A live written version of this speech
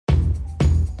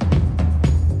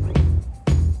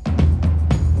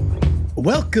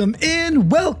Welcome in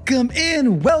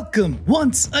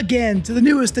once again to the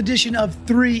newest edition of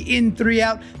 3 In, 3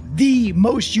 Out, the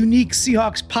most unique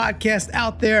Seahawks podcast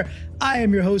out there. I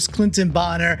am your host, Clinton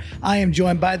Bonner. I am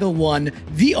joined by the one,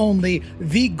 the only,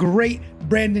 the great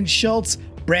Brandon Schultz.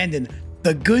 Brandon,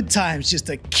 the good times just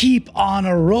to keep on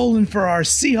a rolling for our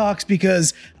Seahawks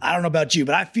because I don't know about you,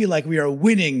 but I feel like we are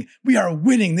winning. We are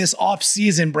winning this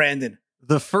offseason, Brandon.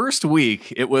 The first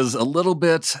week, it was a little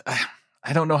bit...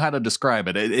 I don't know how to describe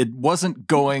it. It wasn't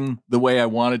going the way I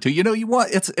wanted to. You know,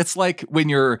 it's like when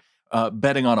you're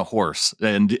betting on a horse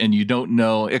and you don't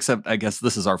know, except I guess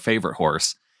this is our favorite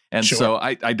horse. And Sure. So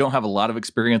I don't have a lot of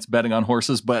experience betting on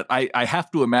horses, but I have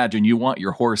to imagine you want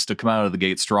your horse to come out of the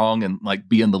gate strong and like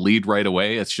be in the lead right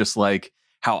away. It's just like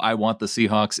how I want the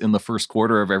Seahawks in the first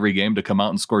quarter of every game to come out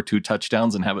and score 2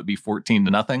 touchdowns and have it be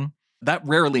 14-0. That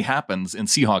rarely happens in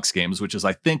Seahawks games, which is,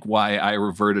 I think, why I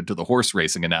reverted to the horse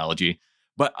racing analogy.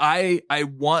 But I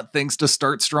want things to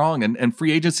start strong, and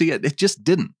free agency, it just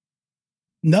didn't.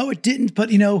 No, it didn't.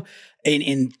 But, you know,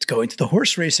 in going to the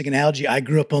horse racing analogy, I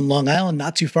grew up on Long Island,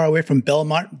 not too far away from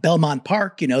Belmont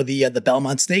Park, you know, the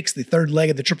Belmont Stakes, the third leg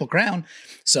of the Triple Crown.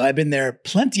 So I've been there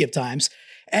plenty of times.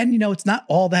 And, you know, it's not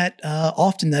all that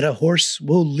often that a horse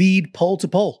will lead pole to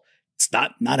pole. It's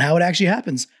not how it actually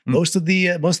happens. Most of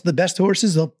the best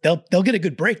horses, they'll get a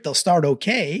good break. They'll start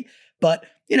okay, but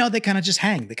you know, they kind of just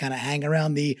hang. They kind of hang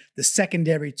around the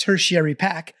secondary, tertiary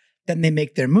pack. Then they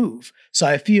make their move. So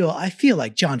I feel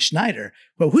like John Schneider.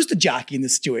 Well, who's the jockey in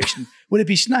this situation? Would it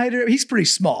be Schneider? He's pretty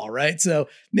small, right? So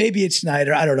maybe it's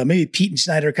Schneider. I don't know. Maybe Pete and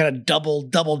Schneider kind of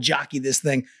double jockey this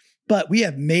thing. But we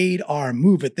have made our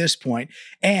move at this point.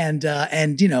 And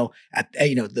you know,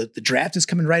 the draft is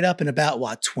coming right up in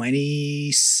about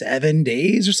 27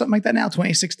 days or something like that now,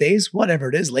 26 days, whatever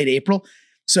it is, late April.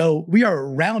 So we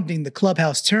are rounding the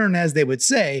clubhouse turn, as they would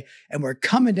say, and we're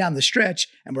coming down the stretch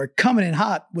and we're coming in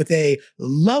hot with a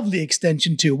lovely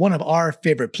extension to one of our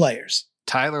favorite players.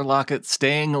 Tyler Lockett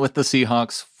staying with the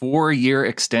Seahawks, 4-year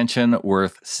extension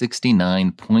worth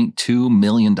 $69.2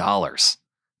 million,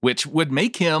 which would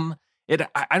make him,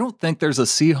 I don't think there's a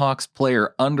Seahawks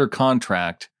player under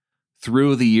contract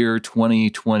through the year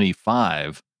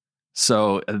 2025.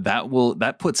 So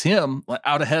that puts him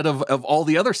out ahead of all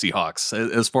the other Seahawks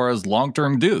as far as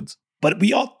long-term dudes. But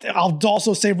I'll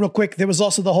also say real quick, there was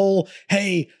also the whole,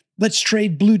 hey, let's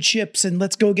trade blue chips and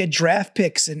let's go get draft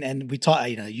picks. And we talked,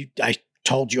 I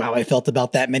told you how I felt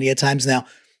about that many a times now,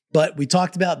 but we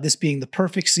talked about this being the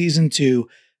perfect season to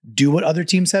do what other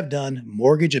teams have done,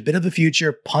 mortgage a bit of the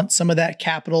future, punt some of that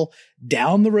capital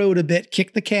down the road a bit,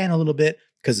 kick the can a little bit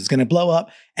because it's going to blow up,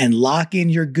 and lock in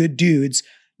your good dudes.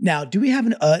 Now, do we have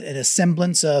a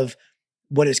semblance of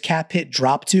what his cap hit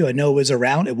dropped to? I know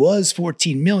it was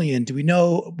 14 million. Do we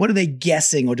know, what are they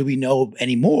guessing, or do we know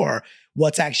anymore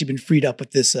what's actually been freed up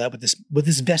with this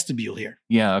vestibule here?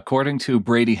 Yeah, according to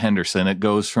Brady Henderson, it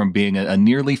goes from being a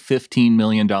nearly $15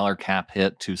 million cap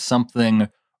hit to something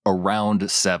around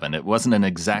 7. It wasn't an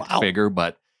exact figure,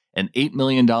 but an $8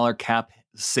 million cap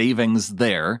savings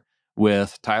there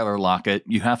with Tyler Lockett.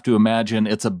 You have to imagine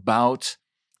it's about...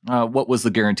 what was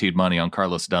the guaranteed money on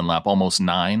Carlos Dunlap? Almost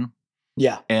 9.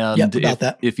 Yeah. And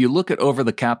that. If you look at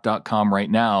overthecap.com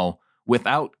right now,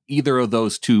 without either of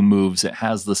those two moves, it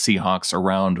has the Seahawks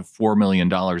around $4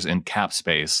 million in cap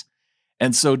space.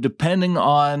 And so depending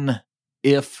on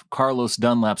if Carlos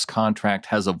Dunlap's contract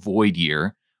has a void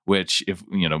year, which, if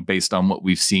based on what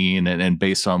we've seen and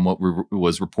based on what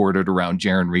was reported around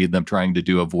Jarran Reed, them trying to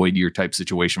do a void year type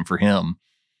situation for him,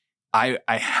 I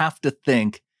have to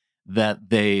think that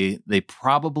they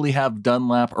probably have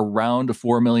Dunlap around a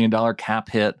 $4 million cap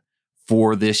hit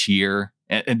for this year.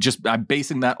 And just I'm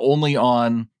basing that only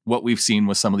on what we've seen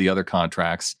with some of the other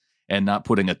contracts and not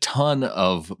putting a ton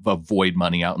of void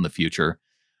money out in the future.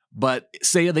 But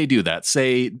say they do that.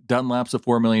 Say Dunlap's a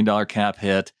 $4 million cap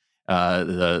hit.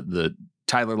 The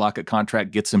Tyler Lockett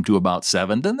contract gets him to about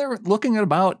 7. Then they're looking at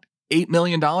about $8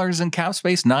 million in cap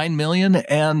space, $9 million.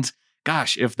 And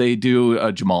gosh, if they do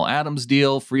a Jamal Adams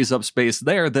deal, frees up space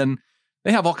there, then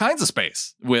they have all kinds of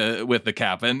space with the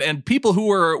cap. And people who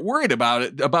were worried about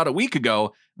it about a week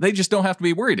ago, they just don't have to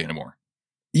be worried anymore.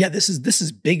 Yeah, this is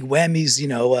big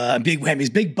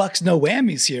whammies, big bucks, no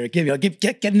whammies here.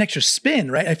 Get an extra spin,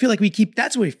 right? I feel like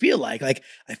that's what we feel like. Like,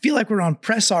 I feel like we're on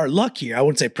press our luck here. I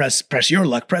wouldn't say press your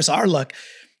luck, press our luck.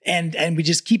 And we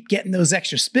just keep getting those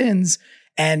extra spins.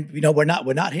 And, we're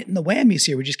not hitting the whammies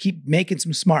here. We just keep making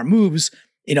some smart moves.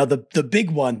 The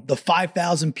big one, the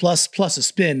 5,000 plus a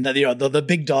spin, the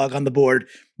big dog on the board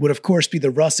would of course be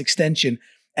the Russ extension.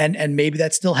 And maybe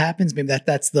that still happens. Maybe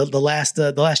that's the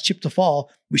last chip to fall.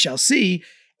 We shall see.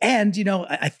 And,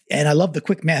 I love the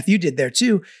quick math you did there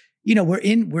too. We're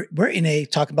in a,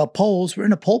 talking about polls, we're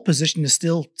in a pole position to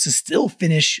still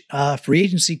finish free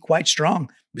agency quite strong.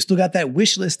 We still got that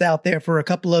wish list out there for a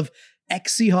couple of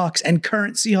ex-Seahawks and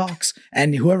current Seahawks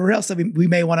and whoever else that we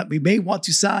may want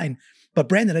to sign. But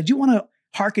Brandon, I do want to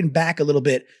harken back a little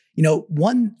bit.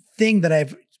 One thing that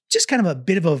I've just kind of a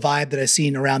bit of a vibe that I've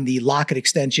seen around the Lockett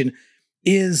extension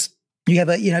is you have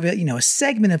a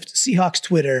segment of Seahawks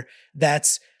Twitter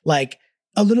that's like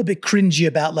a little bit cringy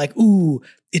about like, ooh,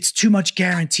 it's too much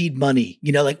guaranteed money,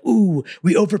 like, ooh,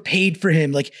 we overpaid for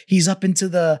him. Like he's up into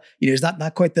the, he's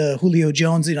not quite the Julio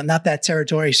Jones, not that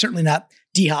territory. Certainly not.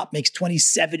 D-Hop makes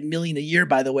 $27 million a year,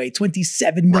 by the way,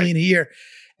 $27 million a year.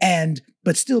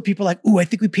 But still people are like, ooh, I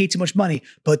think we paid too much money.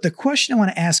 But the question I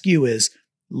want to ask you is,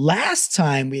 last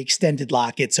time we extended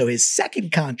Lockett, so his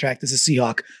second contract as a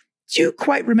Seahawk, do you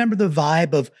quite remember the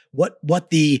vibe of what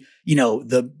the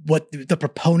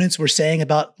proponents were saying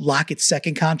about Lockett's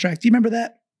second contract? Do you remember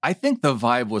that? I think the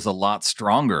vibe was a lot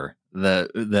stronger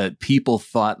that people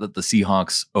thought that the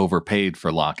Seahawks overpaid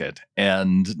for Lockett.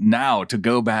 And now to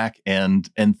go back and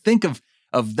think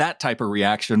of that type of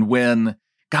reaction when,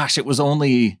 gosh, it was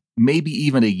only maybe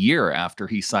even a year after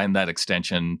he signed that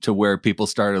extension to where people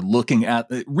started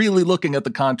really looking at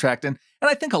the contract. And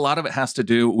I think a lot of it has to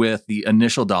do with the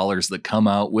initial dollars that come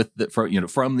out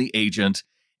from the agent.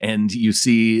 And you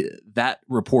see that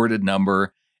reported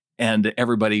number and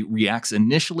everybody reacts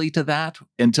initially to that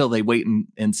until they wait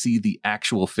and see the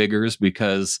actual figures,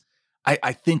 because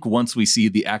I think once we see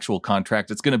the actual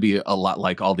contract, it's going to be a lot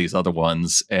like all these other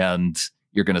ones. And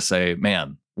you're going to say,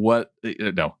 man,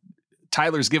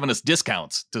 Tyler's giving us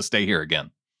discounts to stay here again.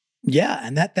 Yeah.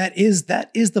 And that is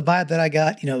the vibe that I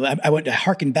got. I went to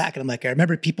harken back and I'm like, I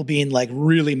remember people being like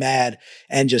really mad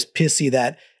and just pissy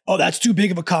that, oh, that's too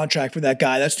big of a contract for that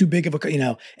guy. That's too big of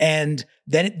and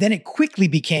then it quickly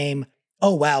became,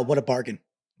 oh, wow, what a bargain,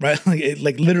 right? It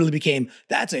literally became,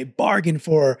 that's a bargain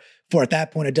for at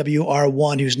that point, a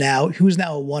WR1 who's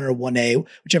now a 1 or 1A,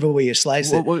 whichever way you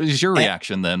slice it. What was your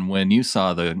reaction then when you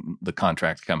saw the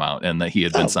contract come out and that he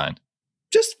had been signed?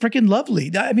 Just freaking lovely.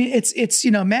 I mean, it's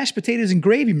mashed potatoes and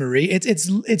gravy, Marie.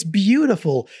 It's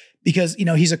beautiful because,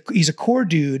 he's a core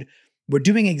dude. We're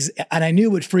doing, and I knew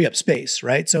it would free up space,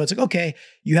 right? So it's like, okay,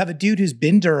 you have a dude who's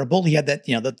been durable. He had that,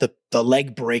 the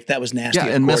leg break that was nasty. Yeah,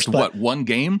 and missed one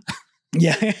game?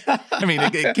 Yeah. I mean,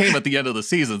 it came at the end of the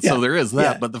season, so there is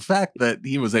that. Yeah. But the fact that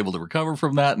he was able to recover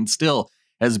from that and still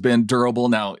has been durable.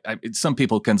 Now, some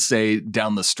people can say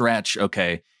down the stretch,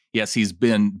 okay, yes, he's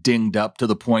been dinged up to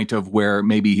the point of where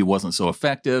maybe he wasn't so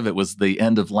effective. It was the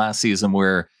end of last season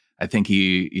where I think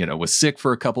he, was sick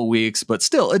for a couple weeks, but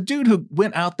still a dude who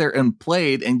went out there and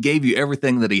played and gave you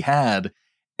everything that he had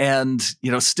and,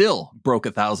 still broke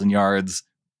 1,000 yards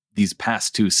these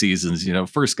past two seasons.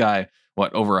 First guy,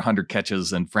 over 100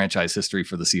 catches in franchise history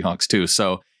for the Seahawks too.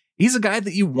 So he's a guy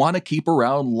that you want to keep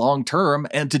around long term.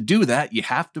 And to do that, you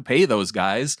have to pay those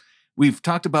guys. We've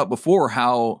talked about before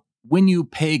how when you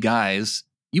pay guys,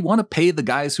 you want to pay the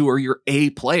guys who are your A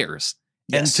players.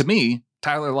 Yes. And to me,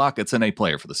 Tyler Lockett's an A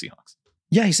player for the Seahawks.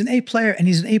 Yeah, he's an A player, and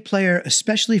he's an A player,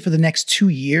 especially for the next 2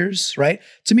 years, right?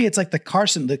 To me, it's like the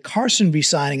Carson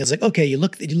re-signing is like, okay, you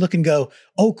look and go,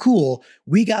 oh, cool.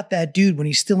 We got that dude when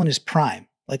he's still in his prime.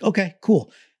 Like, okay,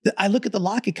 cool. I look at the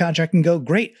Lockett contract and go,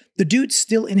 great. The dude's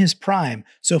still in his prime.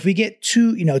 So if we get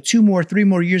 3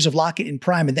 more years of Lockett in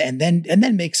prime and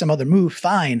then make some other move,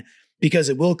 fine. Because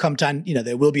it will come time,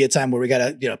 there will be a time where we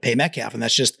got to, pay Metcalf, and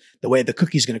that's just the way the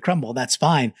cookie's going to crumble. That's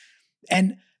fine.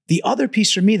 And the other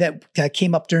piece for me that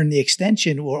came up during the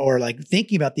extension or like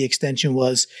thinking about the extension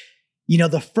was,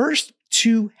 the first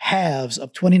 2 halves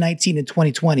of 2019 and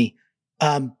 2020,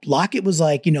 Lockett was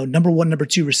like, number 1, number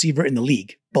 2 receiver in the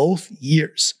league, both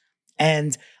years.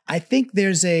 And I think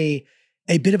there's a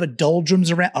bit of a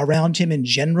doldrums around him in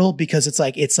general, because it's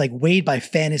like weighed by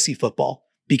fantasy football,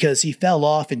 because he fell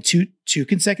off in two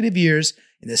consecutive years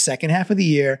in the second half of the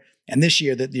year. And this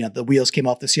year the wheels came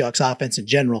off the Seahawks offense in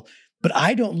general. But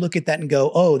I don't look at that and go,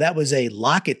 oh, that was a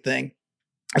Lockett thing,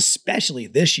 especially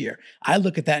this year. I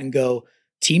look at that and go,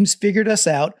 teams figured us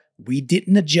out. We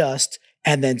didn't adjust.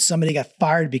 And then somebody got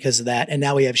fired because of that. And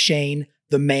now we have Shane,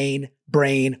 the main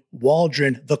brain,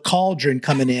 Waldron, the cauldron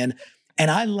coming in.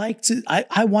 And I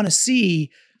want to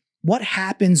see what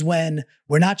happens when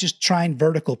we're not just trying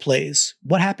vertical plays.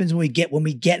 What happens when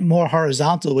we get more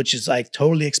horizontal, which is I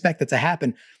totally expect that to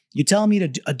happen. You tell me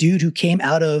a dude who came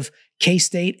out of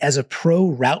K-State as a pro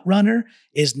route runner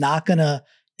is not going to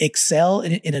excel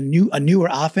in a newer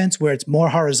offense where it's more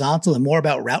horizontal and more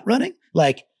about route running?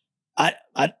 Like,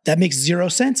 That makes zero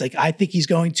sense. Like, I think he's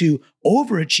going to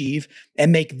overachieve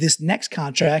and make this next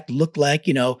contract look like,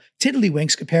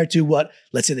 tiddlywinks compared to what,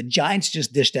 let's say, the Giants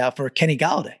just dished out for Kenny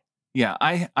Golladay. Yeah,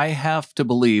 I have to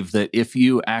believe that if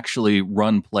you actually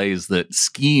run plays that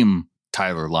scheme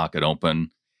Tyler Lockett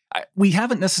open, we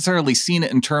haven't necessarily seen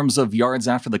it in terms of yards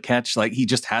after the catch. Like, he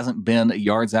just hasn't been a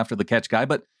yards after the catch guy,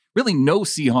 but really no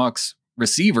Seahawks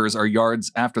receivers are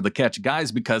yards after the catch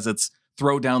guys because it's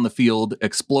throw down the field,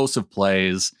 explosive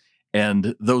plays.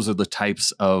 And those are the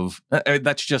types of,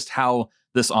 that's just how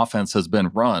this offense has been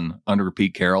run under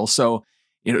Pete Carroll. So,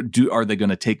 are they going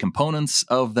to take components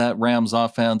of that Rams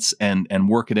offense and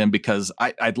work it in? Because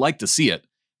I'd like to see it,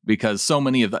 because so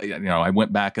many of the, I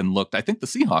went back and looked. I think the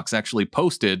Seahawks actually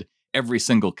posted every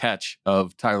single catch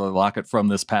of Tyler Lockett from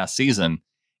this past season.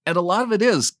 And a lot of it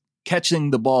is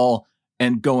catching the ball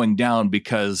and going down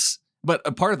but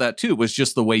a part of that too was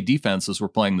just the way defenses were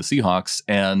playing the Seahawks.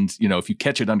 And, if you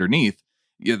catch it underneath,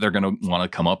 they're going to want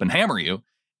to come up and hammer you.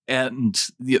 And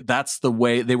that's the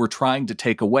way they were trying to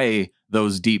take away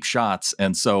those deep shots.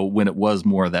 And so when it was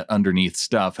more of that underneath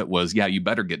stuff, it was, you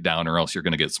better get down or else you're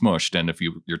going to get smushed. And if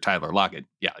you're Tyler Lockett,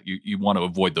 you want to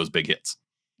avoid those big hits.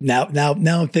 Now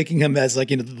I'm thinking him as like,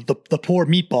 the poor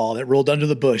meatball that rolled under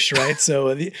the bush, right? So,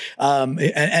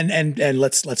 and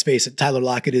let's face it, Tyler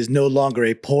Lockett is no longer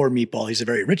a poor meatball. He's a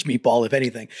very rich meatball, if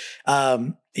anything.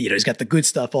 He's got the good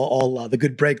stuff, all the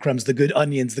good breadcrumbs, the good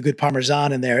onions, the good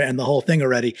Parmesan in there, and the whole thing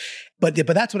already. But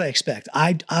that's what I expect.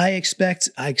 I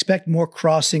expect more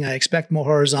crossing. I expect more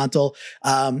horizontal.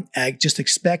 I just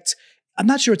expect. I'm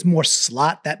not sure it's more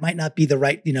slot. That might not be the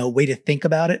right way to think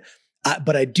about it.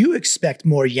 But I do expect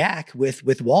more yak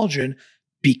with Waldron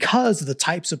because of the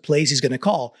types of plays he's going to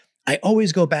call. I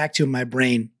always go back to in my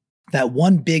brain that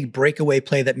one big breakaway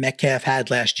play that Metcalf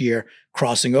had last year,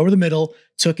 crossing over the middle,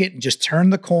 took it and just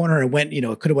turned the corner and went,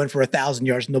 it could have went for 1,000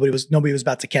 yards. Nobody was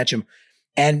about to catch him.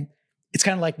 And it's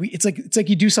kind of like it's like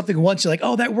you do something once, you're like,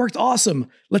 oh, that worked awesome.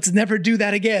 Let's never do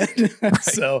that again. Right.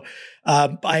 So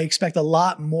I expect a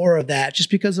lot more of that just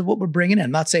because of what we're bringing in.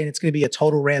 I'm not saying it's going to be a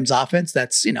total Rams offense.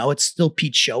 That's, it's still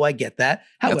Pete's show. I get that.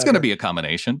 However, it's going to be a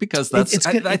combination because I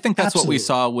think that's what we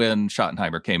saw when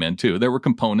Schottenheimer came in too. There were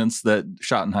components that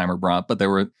Schottenheimer brought, but there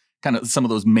were kind of some of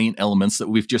those main elements that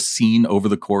we've just seen over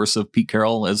the course of Pete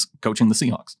Carroll as coaching the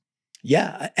Seahawks.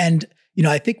 Yeah. And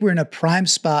I think we're in a prime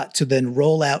spot to then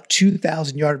roll out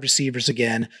 2,000-yard receivers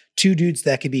again, two dudes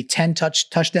that could be 10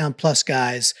 touchdown plus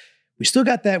guys. We still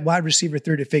got that wide receiver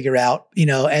 3 to figure out,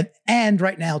 and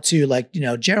right now too, like,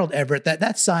 Gerald Everett,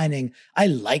 that signing, I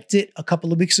liked it a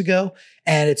couple of weeks ago,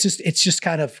 and it's just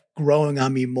kind of growing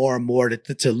on me more and more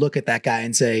to look at that guy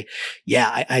and say,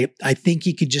 I think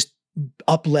he could just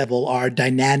up level our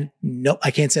dynamic. No,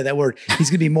 I can't say that word. He's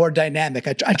going to be more dynamic.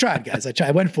 I tried, guys.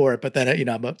 I went for it, but then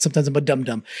sometimes I'm a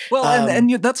dum-dum. Well,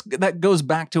 that goes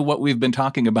back to what we've been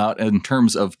talking about in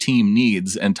terms of team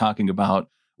needs and talking about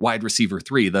wide receiver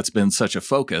 3. That's been such a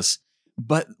focus.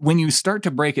 But when you start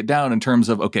to break it down in terms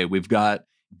of, okay, we've got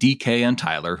DK and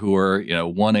Tyler who are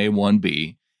 1A,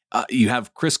 1B. You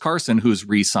have Chris Carson who's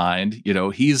re-signed.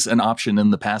 He's an option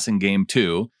in the passing game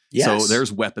too. Yes. So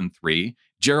there's weapon 3.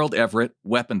 Gerald Everett,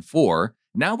 weapon 4.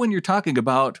 Now, when you're talking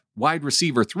about wide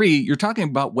receiver 3, you're talking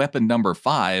about weapon number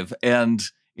 5. And,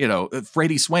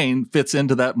 Freddie Swain fits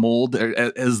into that mold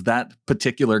as that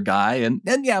particular guy. And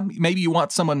maybe you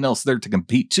want someone else there to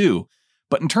compete too.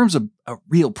 But in terms of a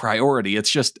real priority, it's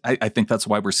just, I think that's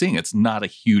why we're seeing it's not a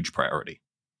huge priority.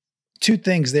 Two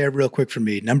things there real quick for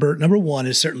me. Number one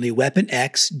is certainly Weapon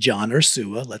X, John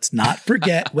Ursua. Let's not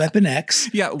forget Weapon X.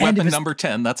 Yeah, weapon number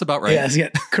 10. That's about right. Yeah,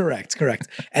 correct.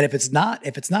 And if it's not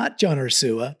John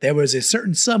Ursua, there was a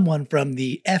certain someone from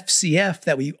the FCF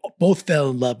that we both fell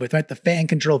in love with, right? The Fan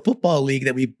Control Football League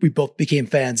that we both became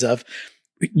fans of.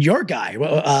 Your guy,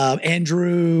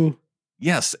 Andrew.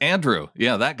 Yes, Andrew.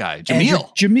 Yeah, that guy.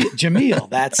 Jameel. Jameel.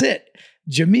 That's it.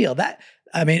 Jameel.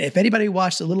 If anybody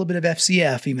watched a little bit of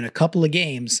FCF, even a couple of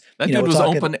games, that dude was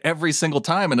open every single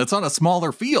time, and it's on a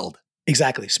smaller field.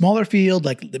 Exactly. Smaller field,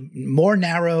 like more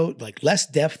narrow, like less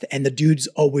depth, and the dude's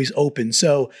always open.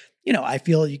 So, I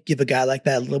feel you give a guy like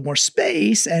that a little more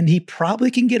space, and he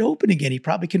probably can get open again. He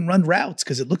probably can run routes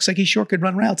because it looks like he sure could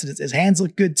run routes, and his hands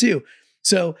look good too.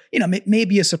 So,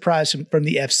 maybe a surprise from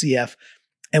the FCF.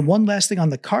 And one last thing on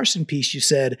the Carson piece you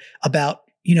said about,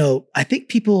 I think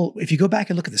people, if you go back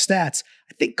and look at the stats,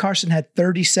 I think Carson had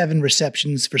 37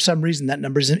 receptions. For some reason, that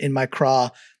number's in my craw,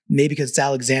 maybe because it's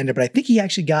Alexander, but I think he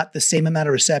actually got the same amount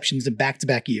of receptions in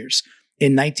back-to-back years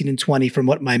in 19 and 20 from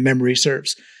what my memory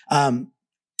serves.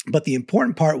 But the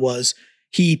important part was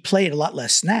he played a lot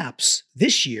less snaps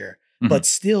this year, but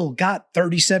still got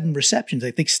 37 receptions.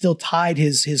 I think still tied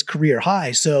his career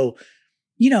high. So,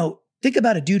 think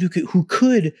about a dude who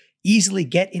could easily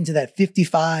get into that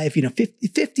 55,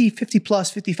 50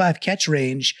 plus 55 catch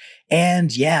range.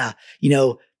 And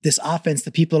this offense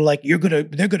that people are like, they're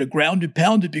going to ground and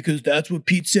pound it because that's what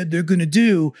Pete said they're going to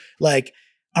do. Like,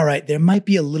 all right, there might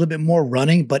be a little bit more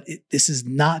running, but this is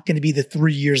not going to be the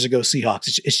 3 years ago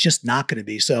Seahawks. It's just not going to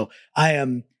be. So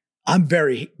I'm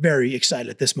very, very excited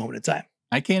at this moment in time.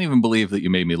 I can't even believe that you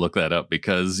made me look that up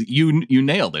because you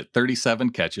nailed it. 37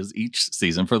 catches each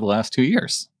season for the last 2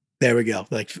 years. There we go.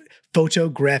 Like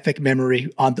photographic memory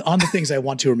on the things I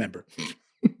want to remember.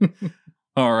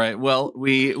 All right. Well,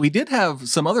 we did have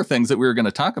some other things that we were going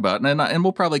to talk about, and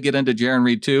we'll probably get into Jarran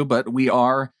Reed too, but we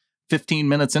are 15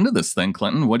 minutes into this thing,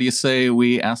 Clinton. What do you say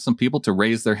we ask some people to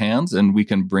raise their hands and we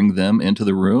can bring them into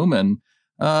the room, and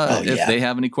if they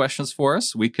have any questions for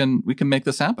us, we can make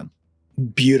this happen.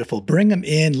 Beautiful. Bring them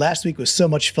in. Last week was so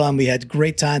much fun. We had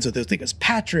great times with those things,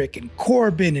 Patrick and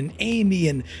Corbin and Amy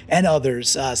and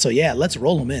others. So yeah, let's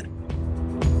roll them in.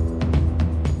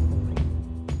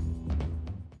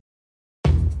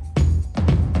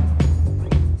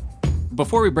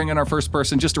 Before we bring in our first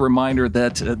person, just a reminder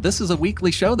that this is a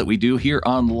weekly show that we do here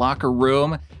on Locker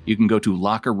Room. You can go to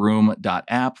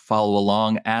lockerroom.app, follow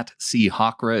along at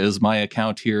 @CHakra is my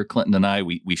account here. Clinton and I,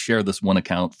 we share this one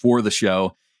account for the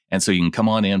show. And so you can come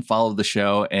on in, follow the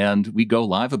show, and we go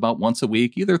live about once a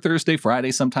week, either Thursday,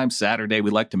 Friday, sometimes Saturday.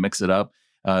 We like to mix it up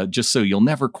just so you'll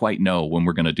never quite know when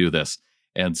we're going to do this.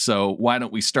 And so why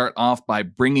don't we start off by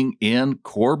bringing in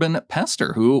Corbin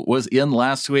Pester, who was in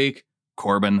last week.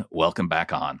 Corbin, welcome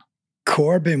back on.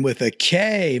 Corbin with a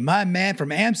K, my man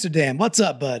from Amsterdam. What's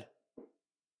up, bud?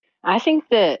 I think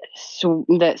that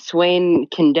Swain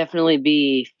can definitely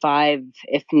be 5,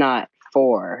 if not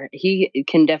 4. He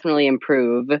can definitely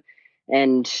improve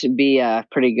and be a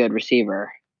pretty good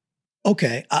receiver.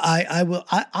 Okay, I will.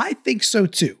 I think so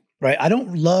too. Right? I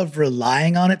don't love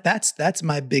relying on it. That's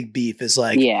my big beef. Is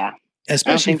like, yeah.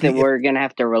 Especially I don't think that we're gonna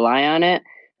have to rely on it,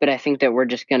 but I think that we're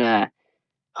just gonna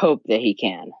hope that he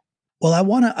can. Well, I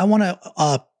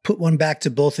wanna put one back to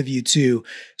both of you too.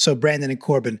 So Brandon and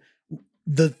Corbin,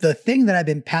 the thing that I've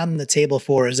been pounding the table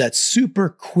for is that super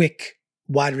quick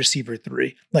wide receiver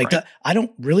 3. Like right. I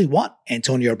don't really want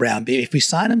Antonio Brown. If we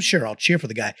sign him, sure, I'll cheer for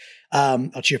the guy.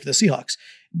 I'll cheer for the Seahawks.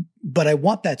 But I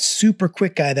want that super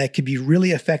quick guy that could be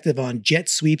really effective on jet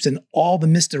sweeps and all the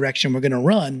misdirection we're going to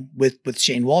run with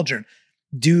Shane Waldron.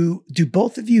 Do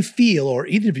both of you feel, or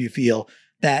either of you feel,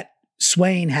 that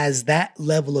Swain has that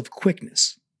level of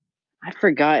quickness? I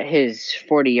forgot his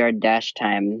 40-yard dash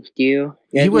time. Do you?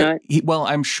 Well,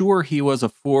 I'm sure he was a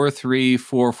 4.3,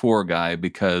 4.4 guy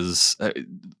because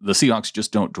the Seahawks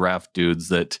just don't draft dudes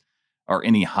that are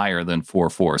any higher than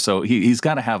 4.4. So he's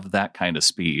got to have that kind of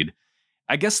speed.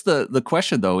 I guess the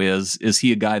question, though, is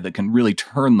he a guy that can really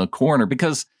turn the corner?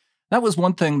 Because that was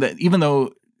one thing that, even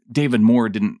though David Moore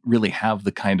didn't really have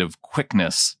the kind of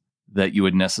quickness that you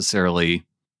would necessarily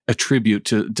attribute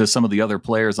to some of the other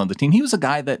players on the team, he was a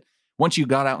guy that once you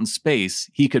got out in space,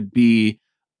 he could be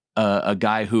a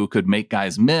guy who could make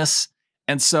guys miss.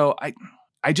 And so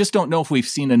I just don't know if we've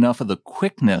seen enough of the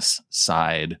quickness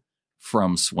side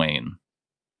from Swain.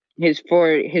 His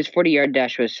 40-yard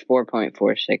dash was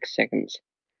 4.46 seconds.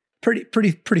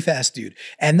 Pretty fast, dude.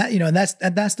 And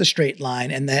that, that's the straight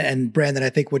line. And Brandon, I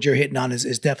think what you're hitting on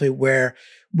is definitely where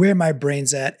my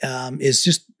brain's at. It's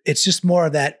just more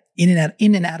of that in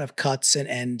and out of cuts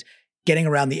and getting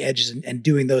around the edges and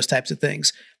doing those types of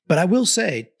things. But I will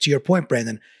say, to your point,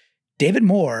 Brandon, David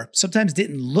Moore sometimes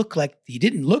didn't look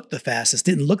the fastest,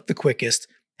 didn't look the quickest.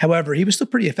 However, he was still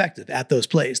pretty effective at those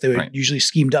plays. They were usually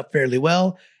schemed up fairly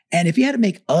well. And if he had to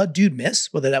make a dude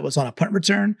miss, whether that was on a punt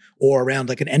return or around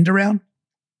like an end around,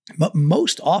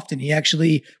 most often he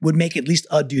actually would make at least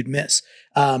a dude miss.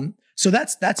 So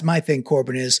that's my thing,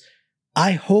 Corbin, is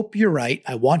I hope you're right.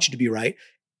 I want you to be right.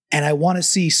 And I want to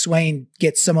see Swain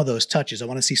get some of those touches. I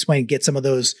want to see Swain get some of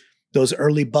those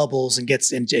early bubbles and get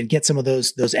some of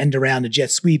those end around and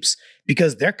jet sweeps,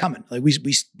 because they're coming. Like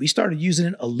we started using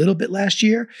it a little bit last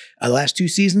year, last 2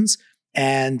 seasons.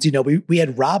 And, we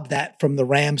had robbed that from the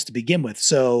Rams to begin with.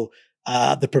 So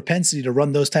the propensity to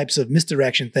run those types of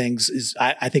misdirection things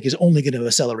I think is only going to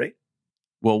accelerate.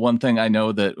 Well, one thing I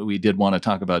know that we did want to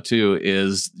talk about too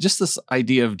is just this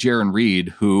idea of Jarran Reed,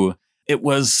 who it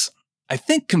was, I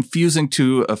think, confusing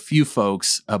to a few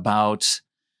folks about,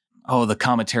 the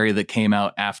commentary that came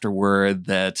out afterward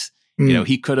that,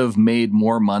 he could have made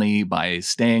more money by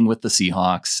staying with the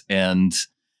Seahawks. And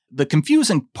the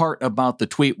confusing part about the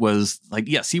tweet was like,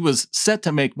 yes, he was set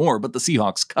to make more, but the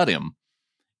Seahawks cut him.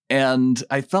 And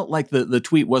I felt like the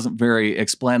tweet wasn't very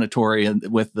explanatory, and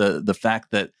with the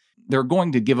fact that they're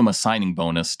going to give him a signing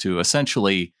bonus to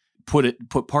essentially put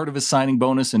part of his signing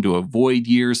bonus into a void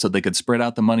year so they could spread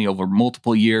out the money over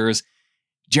multiple years.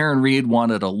 Jarran Reed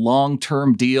wanted a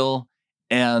long-term deal.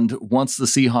 And once the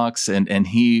Seahawks and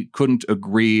he couldn't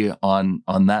agree on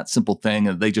that simple thing,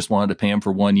 and they just wanted to pay him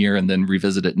for 1 year and then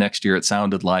revisit it next year, it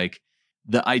sounded like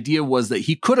the idea was that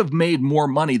he could have made more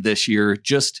money this year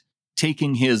just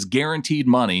taking his guaranteed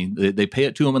money. They pay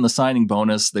it to him in the signing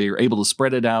bonus. They are able to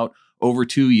spread it out over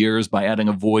 2 years by adding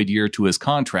a void year to his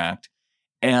contract.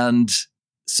 And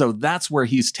so that's where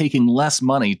he's taking less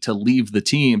money to leave the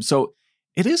team. So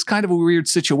it is kind of a weird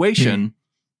situation.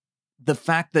 The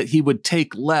fact that he would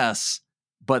take less,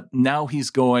 but now he's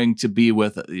going to be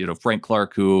with, Frank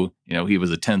Clark, who, he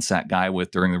was a 10-sack guy with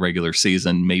during the regular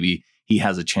season. Maybe he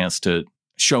has a chance to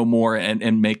show more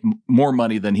and make more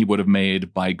money than he would have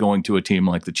made by going to a team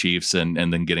like the Chiefs and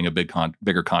then getting a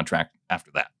bigger contract after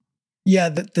that. Yeah,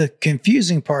 the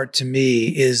confusing part to me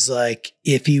is like,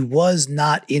 if he was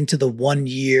not into the 1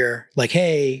 year, like,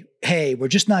 hey, we're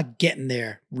just not getting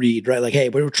there, Reed, right? Like, hey,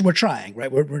 we're trying,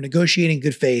 right? We're negotiating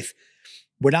good faith.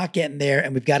 We're not getting there,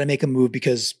 and we've got to make a move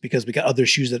because we got other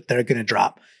shoes that are going to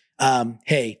drop.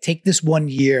 Hey, take this 1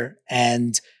 year,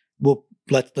 and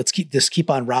let's keep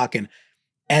on rocking.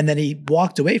 And then he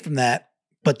walked away from that,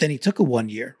 but then he took a 1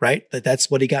 year, right?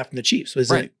 That's what he got from the Chiefs. Was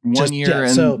right, 1 year,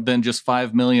 and then just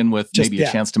 $5 million with maybe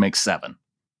a chance to make $7 million.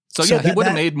 So he would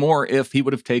have made more if he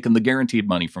would have taken the guaranteed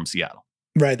money from Seattle.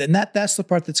 Right. And that's the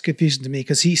part that's confusing to me,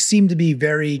 because he seemed to be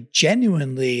very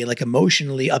genuinely, like,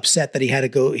 emotionally upset that he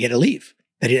had to leave,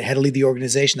 that he had to leave the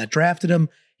organization that drafted him.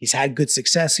 He's had good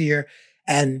success here.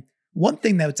 And one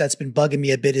thing that's been bugging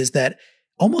me a bit is that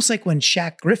almost like when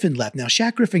Shaq Griffin left. Now,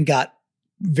 Shaq Griffin got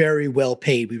very well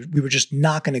paid. We were just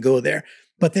not going to go there.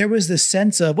 But there was this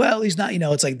sense of, well, he's not,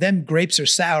 it's like them grapes are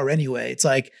sour anyway. It's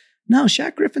like, no,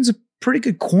 Shaq Griffin's a pretty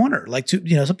good corner, like,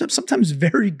 sometimes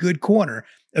very good corner,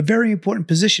 a very important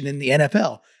position in the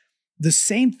NFL. The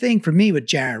same thing for me with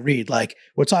Jarran Reed. Like,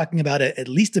 we're talking about at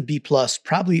least a B+,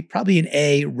 probably an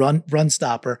A run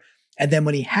stopper. And then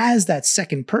when he has that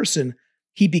second person,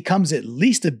 he becomes at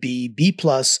least a B+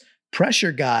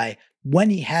 pressure guy when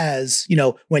he has,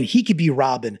 when he could be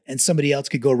Robin and somebody else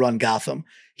could go run Gotham.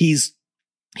 He's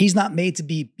not made to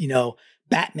be,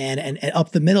 Batman and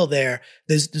up the middle there.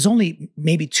 There's only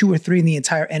maybe 2 or 3 in the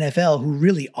entire NFL who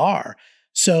really are.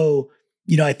 So,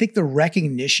 I think the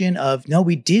recognition of, no,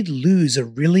 we did lose a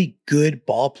really good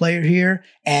ball player here,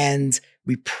 and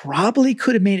we probably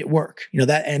could have made it work.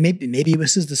 That, and maybe it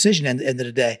was his decision at the end of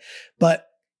the day, but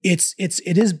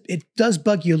it does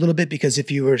bug you a little bit, because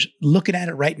if you were looking at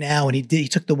it right now and he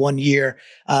took the 1 year,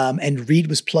 and Reed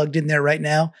was plugged in there right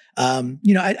now,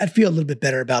 I'd feel a little bit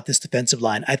better about this defensive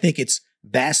line. I think it's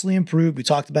vastly improved. We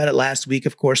talked about it last week,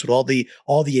 of course, with all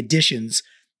the additions,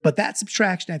 but that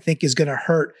subtraction, I think, is going to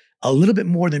hurt a little bit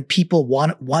more than people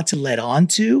want to let on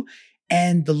to.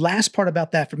 And the last part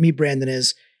about that for me, Brandon,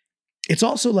 is it's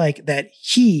also like that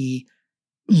he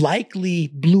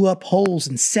likely blew up holes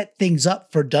and set things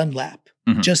up for Dunlap,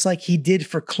 just like he did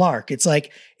for Clark. It's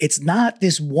like, it's not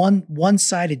this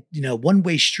one-sided,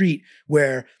 one-way street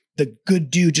where the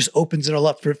good dude just opens it all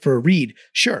up for Reed.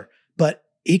 Sure. But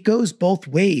it goes both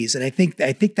ways. And I think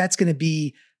that's going to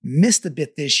be missed a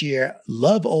bit this year.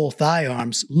 Love old thigh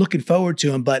arms, looking forward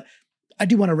to him. But I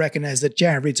do want to recognize that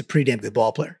Jarran Reed's a pretty damn good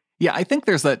ball player. Yeah, I think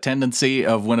there's that tendency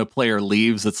of when a player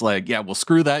leaves, it's like, yeah, well,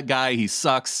 screw that guy. He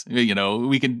sucks.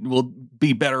 We'll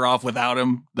be better off without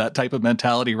him. That type of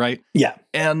mentality, right? Yeah.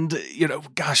 And,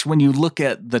 gosh, when you look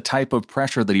at the type of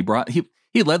pressure that he brought,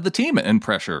 he led the team in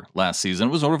pressure last season.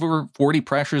 It was over 40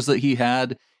 pressures that he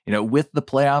had. With the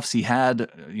playoffs, he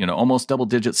had, almost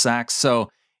double-digit sacks.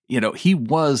 So, he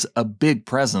was a big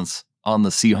presence on the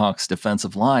Seahawks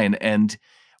defensive line. And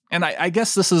I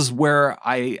guess this is where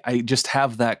I just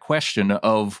have that question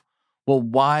of, well,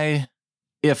 why,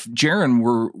 if Jarran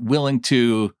were willing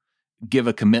to give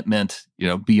a commitment,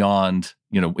 beyond,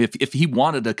 if he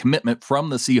wanted a commitment from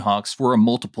the Seahawks for a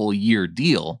multiple year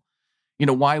deal,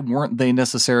 why weren't they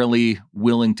necessarily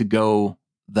willing to go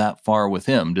that far with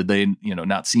him? Did they,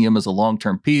 not see him as a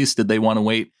long-term piece? Did they want to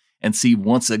wait and see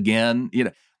once again?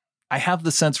 I have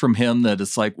the sense from him that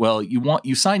it's like, well,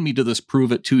 you signed me to this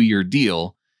prove it 2-year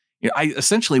deal. I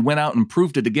essentially went out and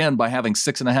proved it again by having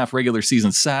 6.5 regular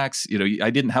season sacks. I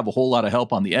didn't have a whole lot of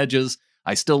help on the edges.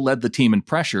 I still led the team in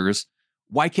pressures.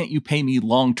 Why can't you pay me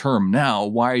long-term now?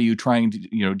 Why are you trying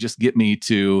to, just get me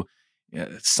to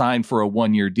sign for a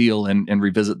 1-year deal and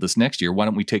revisit this next year? Why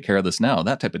don't we take care of this now?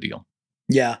 That type of deal.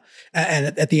 Yeah.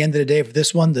 And at the end of the day, for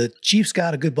this one, the Chiefs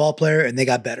got a good ball player and they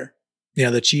got better.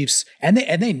 The Chiefs, and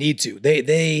they need to.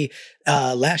 They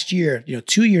last year,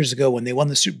 2 years ago when they won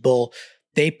the Super Bowl,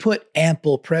 they put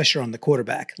ample pressure on the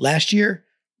quarterback. Last year,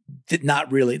 did not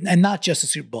really, and not just the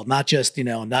Super Bowl, not just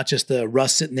the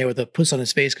Russ sitting there with a puss on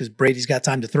his face because Brady's got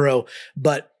time to throw,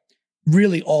 but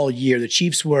really all year the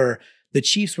Chiefs were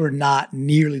not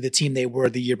nearly the team they were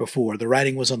the year before. The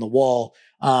writing was on the wall.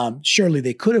 Surely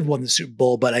they could have won the Super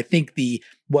Bowl, but I think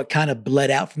what kind of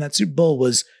bled out from that Super Bowl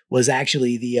was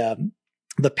actually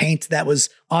the paint that was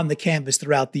on the canvas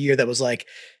throughout the year. That was like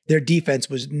their defense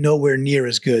was nowhere near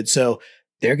as good. So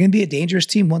they're going to be a dangerous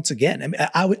team once again.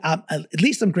 I mean, at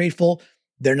least I'm grateful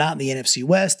they're not in the NFC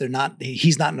West.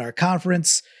 He's not in our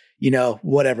conference.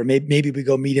 Whatever. Maybe we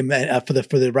go meet him for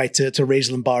the right to raise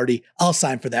Lombardi. I'll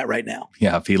sign for that right now.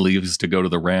 Yeah, if he leaves to go to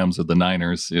the Rams or the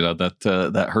Niners,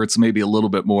 that hurts maybe a little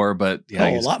bit more. But yeah,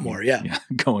 a lot more. Yeah,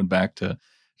 going back to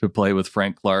play with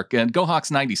Frank Clark. And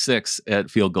GoHawks96 at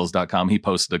fieldgoals.com, he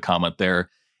posted a comment there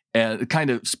and kind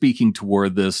of speaking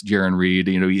toward this, Jarran Reed.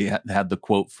 He had the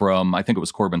quote from, I think it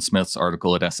was Corbin Smith's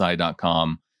article at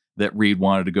SI.com, that Reed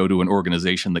wanted to go to an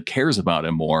organization that cares about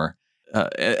him more.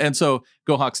 And so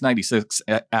GoHawks96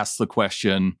 asks the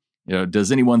question,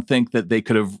 does anyone think that they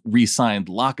could have re-signed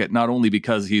Lockett, not only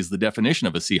because he's the definition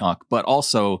of a Seahawk, but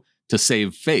also to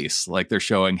save face? Like they're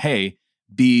showing, hey,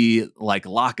 be like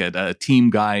Lockett, a team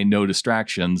guy, no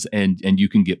distractions, and you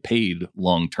can get paid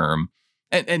long term.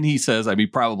 And he says, I mean,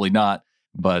 probably not,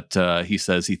 but he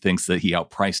says he thinks that he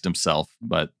outpriced himself,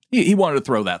 but he wanted to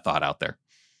throw that thought out there.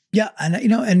 Yeah, and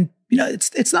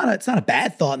it's not a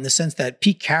bad thought in the sense that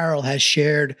Pete Carroll has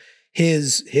shared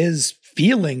his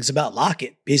feelings about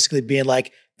Lockett, basically being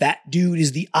like, that dude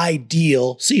is the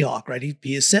ideal Seahawk, right?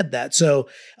 He has said that. So,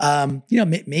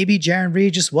 maybe Jarran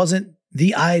Reed just wasn't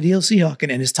the ideal Seahawk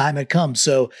and his time had come.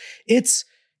 So it's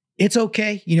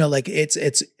okay. It's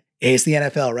the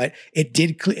NFL, right? It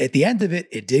did at the end of it,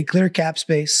 it did clear cap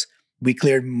space. We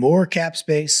cleared more cap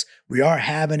space. We are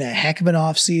having a heck of an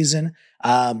off season.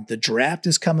 The draft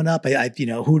is coming up.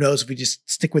 Who knows if we just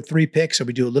stick with 3 picks or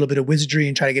we do a little bit of wizardry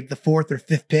and try to get the 4th or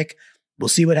 5th pick. We'll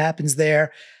see what happens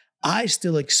there. I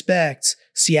still expect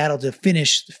Seattle to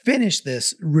finish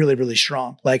this really, really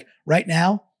strong. Like right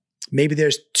now, maybe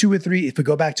there's 2 or 3. If we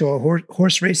go back to our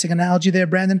horse racing analogy there,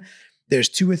 Brandon, there's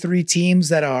 2 or 3 teams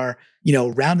that are,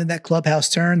 rounding that clubhouse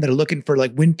turn that are looking for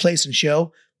like win, place, and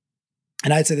show.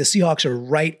 And I'd say the Seahawks are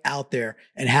right out there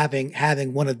and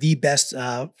having one of the best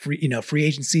free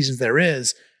agent seasons there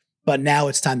is. But now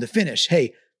it's time to finish.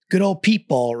 Hey, good old Pete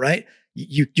Ball, right?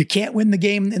 You can't win the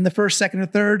game in the first, second, or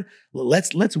third.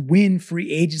 Let's win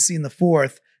free agency in the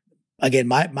 4th. Again,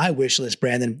 my wish list,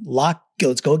 Brandon.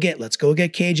 Let's go get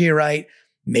KJ Wright.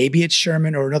 Maybe it's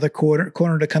Sherman or another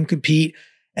corner to come compete.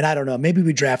 And I don't know, maybe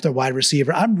we draft a wide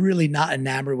receiver. I'm really not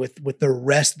enamored with the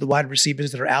rest of the wide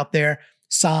receivers that are out there.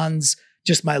 Sans,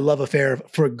 just my love affair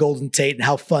for Golden Tate and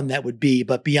how fun that would be.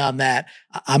 But beyond that,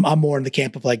 I'm more in the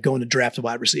camp of like going to draft a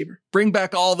wide receiver. Bring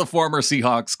back all the former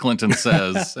Seahawks, Clinton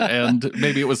says. And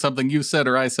maybe it was something you said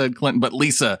or I said, Clinton, but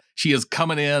Lisa, she is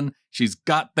coming in. She's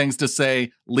got things to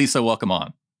say. Lisa, welcome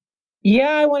on.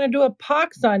 Yeah, I want to do a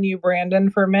pox on you, Brandon,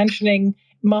 for mentioning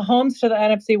Mahomes to the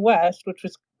NFC West, which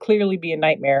was clearly be a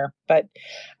nightmare. But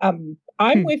I'm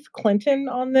with Clinton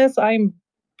on this. I'm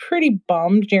pretty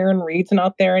bummed Jarran Reed's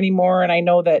not there anymore. And I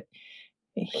know that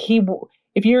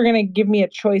if you're going to give me a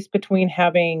choice between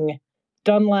having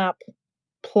Dunlap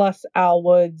plus Al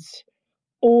Woods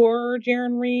or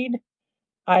Jarran Reed,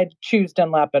 I'd choose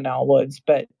Dunlap and Al Woods.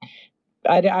 But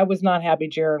I was not happy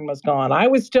Jarran was gone. I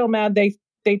was still mad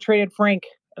they traded Frank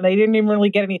and they didn't even really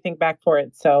get anything back for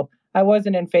it. So I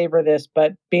wasn't in favor of this,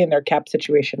 but being their cap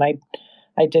situation, I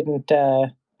didn't,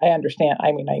 I understand.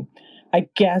 I mean, I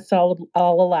guess I'll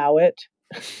allow it.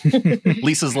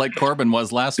 Lisa's like Corbin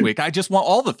was last week. I just want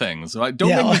all the things. Don't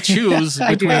make me choose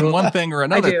between one thing or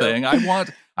another thing.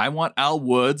 I want Al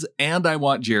Woods and I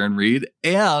want Jarran Reed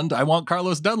and I want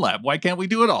Carlos Dunlap. Why can't we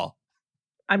do it all?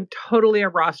 I'm totally a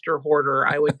roster hoarder.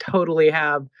 I would totally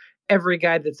have every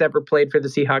guy that's ever played for the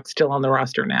Seahawks still on the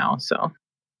roster now. So,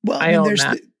 well, I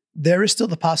mean, there is still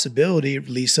the possibility,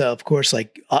 Lisa, of course,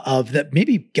 like of that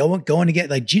maybe going to get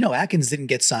like Geno Atkins didn't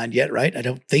get signed yet, right? I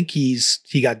don't think he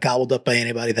got gobbled up by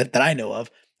anybody that I know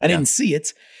of. I didn't see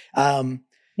it. But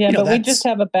we just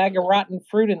have a bag of rotten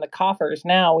fruit in the coffers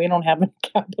now. We don't have the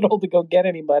capital to go get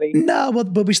anybody. No,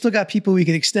 but we still got people we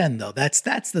could extend though. That's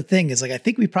the thing is like I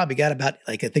think we probably got about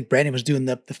like I think Brandon was doing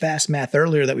the fast math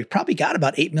earlier that we probably got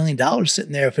about $8 million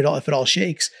sitting there if it all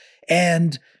shakes.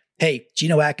 And hey,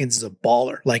 Geno Atkins is a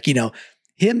baller. Like,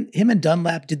 him and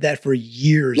Dunlap did that for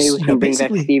years. Maybe we can bring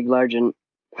back Steve Largent.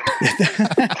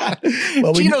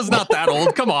 Well, Gino's not that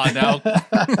old. Come on now.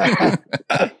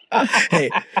 Hey,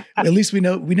 at least we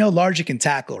know Largent can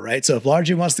tackle, right? So if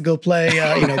Largent wants to go play,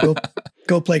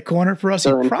 go play corner for us,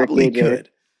 he probably could.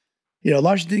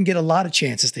 Largent didn't get a lot of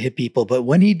chances to hit people, but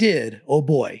when he did, oh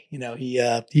boy, he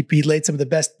laid some of the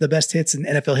best hits in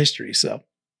NFL history. So,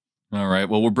 all right,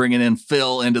 well, we're bringing in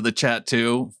Phil into the chat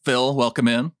too. Phil, welcome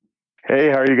in. Hey,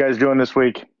 how are you guys doing this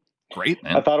week? Great,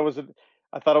 man. I thought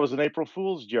it was an April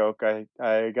Fool's joke. I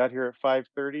got here at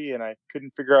 5:30 and I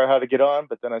couldn't figure out how to get on,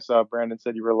 but then I saw Brandon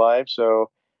said you were live,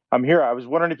 so I'm here. I was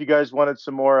wondering if you guys wanted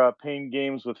some more pain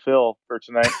games with Phil for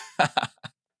tonight.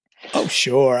 Oh,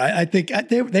 sure. I think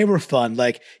they were fun.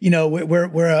 Like,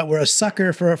 we're a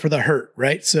sucker for the hurt,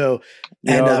 right? So,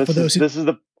 and for those who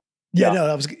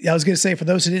I was going to say, for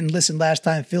those who didn't listen last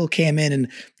time, Phil came in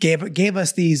and gave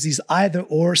us these either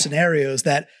or scenarios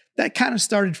that kind of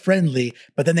started friendly,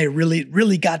 but then they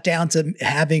really got down to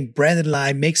having Brandon and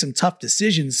I make some tough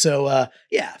decisions. So,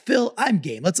 Phil, I'm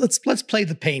game. Let's play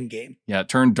the pain game. Yeah, it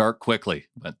turned dark quickly,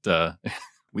 but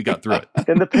we got through it.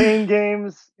 In the pain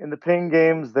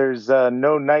games, there's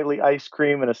no nightly ice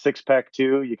cream and a 6-pack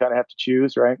too. You kind of have to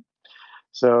choose, right?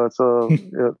 So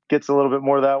it gets a little bit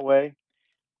more that way.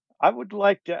 I would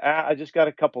like to I just got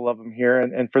a couple of them here.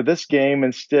 And for this game,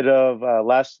 instead of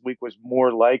last week was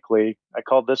more likely, I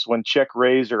called this one check,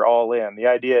 raise, or all in. The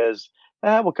idea is,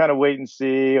 we'll kind of wait and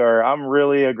see, or I'm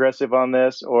really aggressive on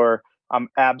this, or I'm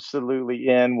absolutely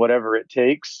in, whatever it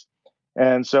takes.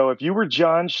 And so if you were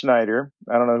John Schneider,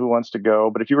 I don't know who wants to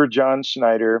go, but if you were John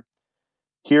Schneider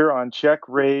here on check,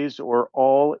 raise, or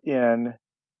all in,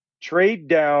 trade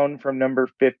down from number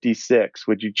 56.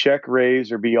 Would you check,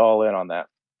 raise, or be all in on that?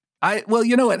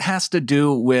 It has to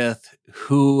do with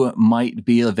who might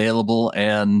be available.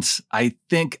 And I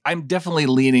think I'm definitely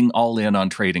leaning all in on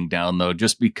trading down, though,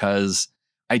 just because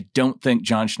I don't think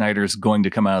John Schneider is going to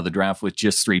come out of the draft with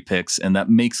just 3 picks. And that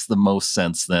makes the most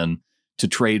sense then to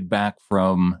trade back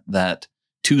from that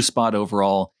 2-spot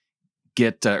overall,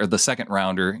 get or the second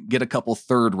rounder, get a couple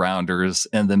third rounders,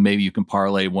 and then maybe you can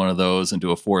parlay one of those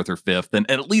into a 4th or 5th, and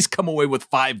at least come away with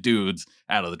 5 dudes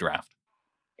out of the draft.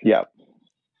 Yeah.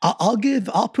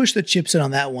 I'll push the chips in on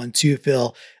that one too,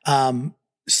 Phil.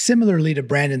 Similarly to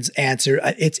Brandon's answer,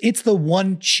 it's the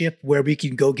one chip where we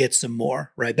can go get some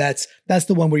more, right? That's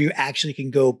the one where you actually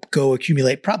can go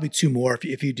accumulate probably 2 more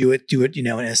if you do it, in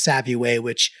a savvy way,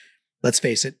 which, let's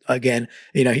face it, again,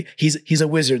 he's a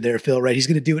wizard there, Phil, right? He's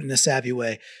going to do it in a savvy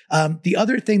way. The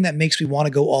other thing that makes me want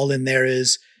to go all in there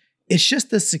is it's just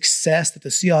the success that the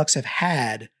Seahawks have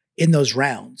had in those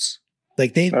rounds.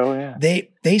 Like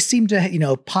they seem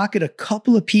to, pocket a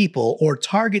couple of people or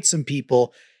target some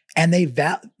people, and they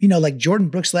like Jordan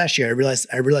Brooks last year. I realized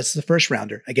it's the first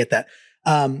rounder. I get that.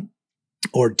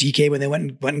 Or DK when they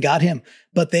went and got him,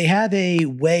 but they have a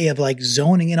way of like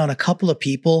zoning in on a couple of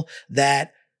people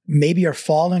that maybe are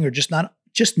falling or just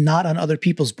not on other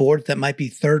people's boards that might be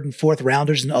 3rd and 4th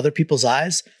rounders in other people's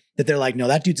eyes, that they're like, no,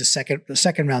 that dude's a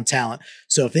second round talent.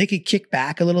 So if they could kick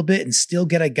back a little bit and still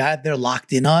get a guy they're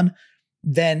locked in on,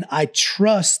 then I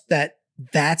trust that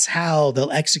that's how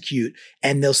they'll execute,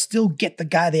 and they'll still get the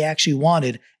guy they actually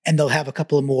wanted, and they'll have a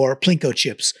couple of more Plinko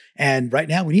chips. And right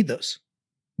now we need those.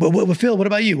 But Phil, what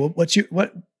about you? What do you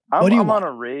want? I'm on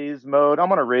a raise mode.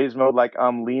 Like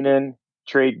I'm leaning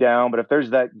trade down, but if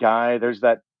there's that guy, there's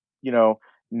that,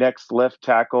 next left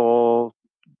tackle,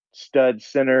 stud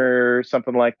center,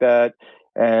 something like that,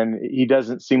 and he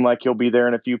doesn't seem like he'll be there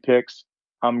in a few picks,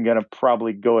 I'm going to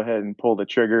probably go ahead and pull the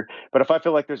trigger. But if I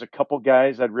feel like there's a couple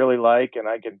guys I'd really like and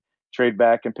I can trade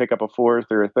back and pick up a 4th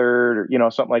or a 3rd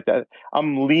or, something like that,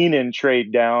 I'm leaning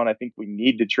trade down. I think we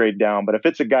need to trade down. But if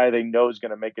it's a guy they know is going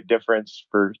to make a difference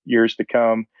for years to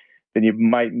come, then you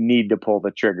might need to pull the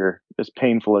trigger, as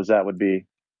painful as that would be.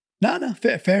 No,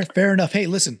 fair enough. Hey,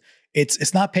 listen,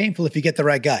 it's not painful if you get the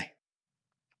right guy.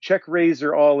 Check, raise,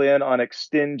 or all in on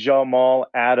extend Jamal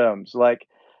Adams. Like,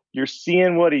 you're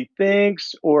seeing what he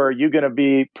thinks, or are you going to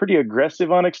be pretty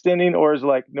aggressive on extending, or is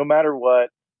like, no matter what,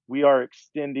 we are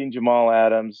extending Jamal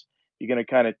Adams? You're going to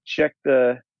kind of check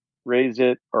raise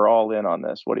it, or all in on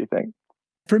this? What do you think?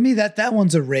 For me, that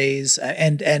one's a raise,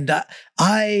 and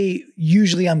I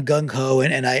usually I'm gung ho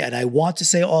and I want to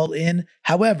say all in.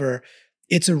 However,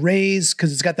 it's a raise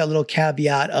because it's got that little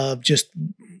caveat of just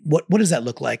what does that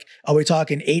look like? Are we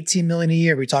talking 18 million a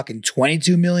year? Are we talking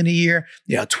 22 million a year?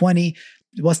 20.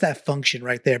 What's that function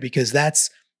right there? Because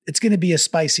it's going to be a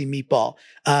spicy meatball.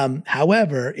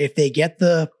 However, if they get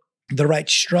the the right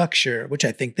structure, which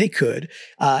I think they could,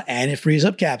 and it frees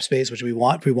up cap space, which we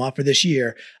want for this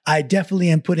year, I definitely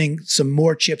am putting some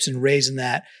more chips and raising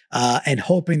that, and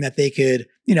hoping that they could,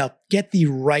 get the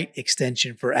right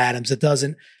extension for Adams that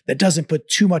doesn't put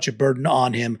too much a burden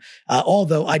on him.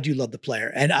 Although I do love the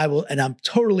player, and I'm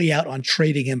totally out on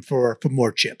trading him for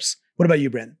more chips. What about you,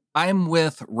 Brandon? I'm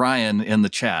with Ryan in the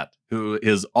chat, who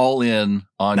is all in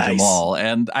on Jamal,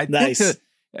 and I think that.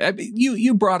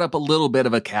 You brought up a little bit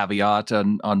of a caveat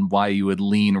on why you would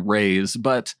lean Rays,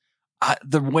 but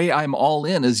the way I'm all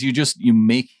in is you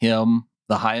make him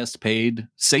the highest paid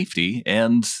safety,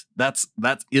 and that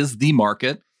is the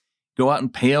market. Go out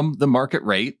and pay him the market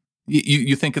rate.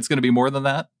 You think it's going to be more than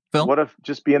that, Phil? What if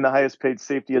just being the highest paid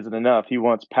safety isn't enough? He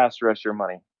wants pass rusher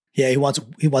money. Yeah, he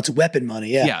wants weapon money.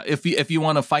 Yeah. Yeah. If you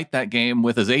want to fight that game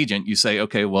with his agent, you say,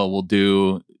 okay, well, we'll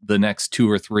do the next 2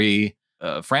 or 3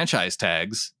 franchise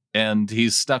tags, and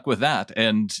he's stuck with that.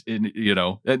 And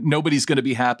nobody's going to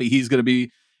be happy. He's going to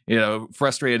be,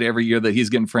 frustrated every year that he's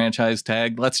getting franchise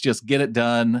tagged. Let's just get it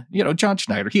done. John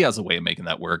Schneider, he has a way of making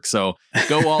that work. So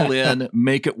go all in,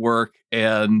 make it work.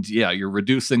 And yeah, you're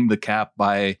reducing the cap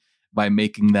by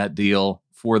making that deal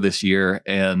for this year.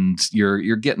 And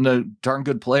you're getting a darn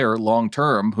good player long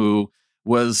term who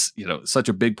was, such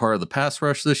a big part of the pass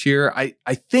rush this year.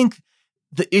 I think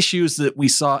the issues that we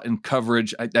saw in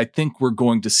coverage, I think we're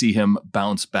going to see him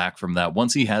bounce back from that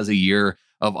once he has a year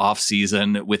of off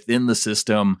season within the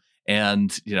system.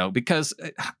 And, because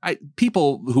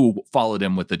people who followed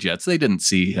him with the Jets, they didn't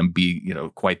see him be,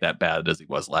 quite that bad as he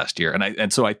was last year.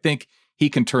 And so I think he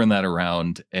can turn that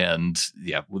around, and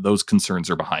yeah, those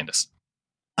concerns are behind us.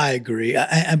 I agree.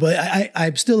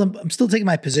 I'm still taking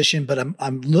my position, but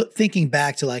I'm thinking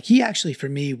back to he actually for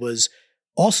me was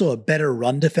also a better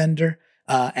run defender.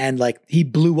 And he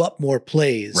blew up more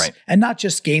plays, right? And not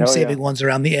just game-saving ones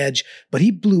around the edge, but he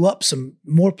blew up some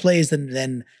more plays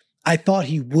than I thought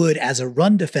he would as a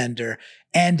run defender.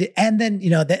 And then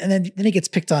then he gets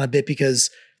picked on a bit because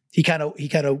he kind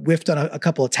of whiffed on a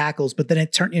couple of tackles, but then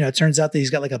it turns out that he's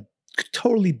got a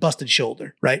totally busted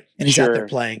shoulder, right? And he's out there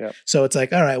playing. Yep. So it's all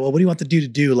right, well, what do you want the dude to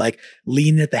do?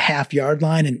 Lean at the half-yard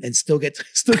line and still get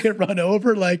run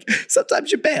over?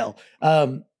 Sometimes you bail.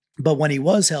 But when he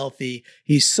was healthy,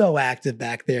 he's so active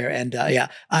back there. And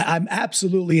I'm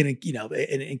absolutely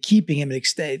in keeping him and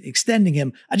extending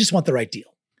him. I just want the right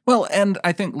deal. Well, and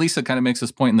I think Lisa kind of makes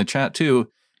this point in the chat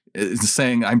too, is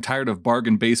saying I'm tired of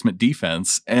bargain basement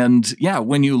defense. And yeah,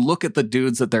 when you look at the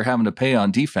dudes that they're having to pay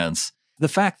on defense, the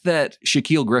fact that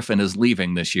Shaquille Griffin is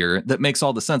leaving this year, that makes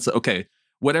all the sense that, okay,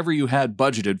 whatever you had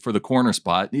budgeted for the corner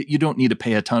spot, you don't need to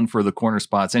pay a ton for the corner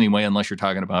spots anyway, unless you're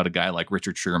talking about a guy like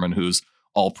Richard Sherman, who's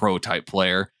all-pro type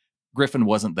player. Griffin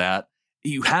wasn't that.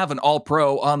 You have an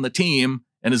all-pro on the team,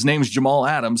 and his name's Jamal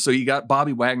Adams. So you got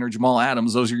Bobby Wagner, Jamal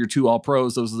Adams. Those are your 2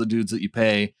 all-pros. Those are the dudes that you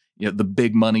pay the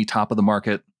big money, top of the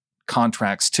market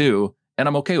contracts to, and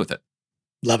I'm okay with it.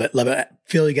 Love it.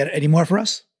 Phil, you got any more for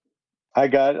us? I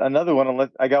got another one.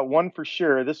 I got one for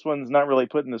sure. This one's not really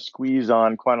putting the squeeze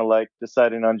on, kind of like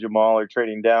deciding on Jamal or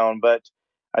trading down, but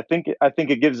I think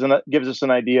it gives us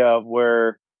an idea of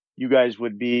where you guys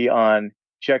would be on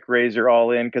check, raise, or all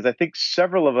in, because I think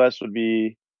several of us would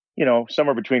be,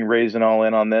 somewhere between raise and all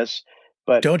in on this.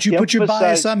 But don't you put your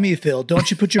bias on me, Phil? Don't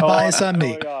you put your bias on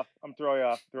me? I'm throwing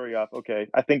you off. Okay,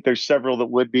 I think there's several that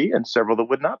would be and several that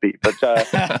would not be. But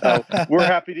we're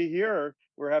happy to hear.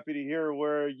 We're happy to hear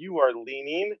where you are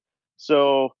leaning.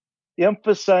 So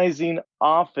emphasizing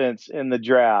offense in the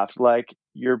draft,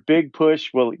 your big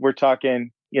push. Well, we're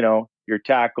talking, your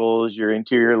tackles, your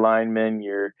interior linemen,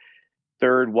 your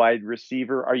third wide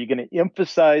receiver. Are you going to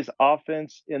emphasize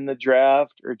offense in the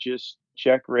draft, or just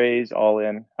check, raise, all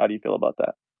in? How do you feel about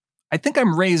that? I think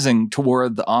I'm raising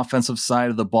toward the offensive side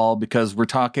of the ball, because we're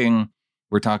talking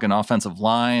offensive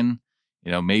line,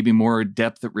 maybe more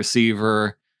depth at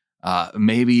receiver,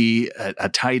 maybe a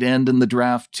tight end in the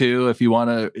draft too, if you want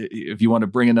to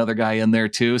bring another guy in there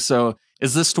too. So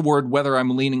is this toward whether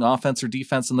I'm leaning offense or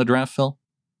defense in the draft, Phil?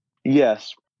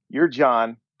 Yes. You're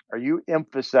John. Are you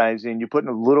emphasizing, you're putting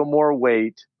a little more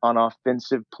weight on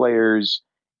offensive players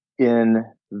in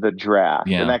the draft?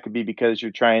 Yeah. And that could be because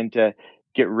you're trying to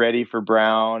get ready for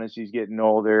Brown as he's getting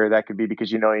older. That could be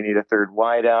because you need a third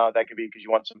wideout. That could be because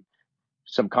you want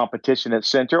some competition at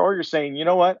center. Or you're saying, you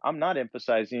know what, I'm not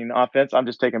emphasizing offense. I'm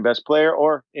just taking best player.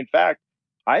 Or in fact,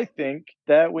 I think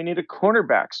that we need a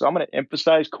cornerback, so I'm going to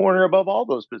emphasize corner above all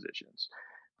those positions.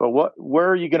 But where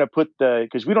are you going to put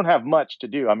because we don't have much to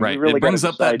do. I mean, right. Really it brings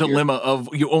up that here. dilemma of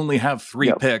you only have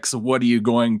 3 picks. What are you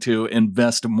going to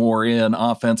invest more in,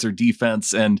 offense or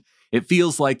defense? And it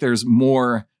feels like there's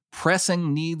more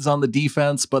pressing needs on the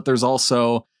defense, but there's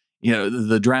also,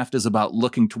 the draft is about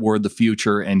looking toward the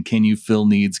future and can you fill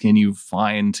needs? Can you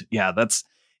find, that's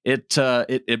it.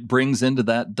 It brings into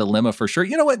that dilemma for sure.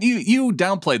 You know what? You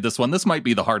downplayed this one. This might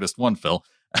be the hardest one, Phil.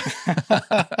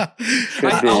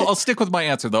 I'll stick with my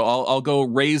answer though. I'll go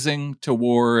raising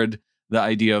toward the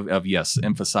idea of yes,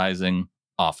 emphasizing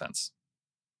offense.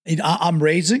 I'm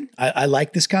raising. I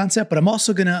like this concept, but I'm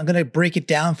also gonna break it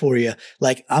down for you.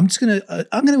 Like I'm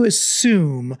gonna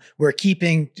assume we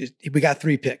got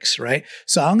 3 picks, right?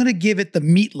 So I'm gonna give it the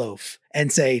meatloaf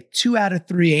and say 2 out of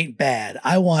 3 ain't bad.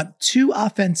 I want 2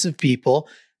 offensive people,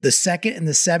 the second and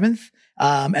the 7th.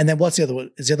 And then what's the other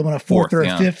one? Is the other one a 4th or a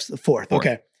 5th? Fourth.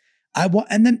 Okay. I want,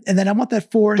 and then I want that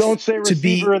 4th. Don't say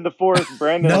receiver in the 4th,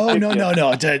 Brandon. No.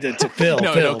 To Phil.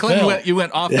 No, Clint, you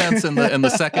went offense in the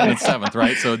 2nd and 7th,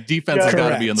 right? So defense has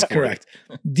got to be in the 4th. Correct.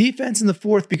 Defense in the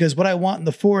 4th, because what I want in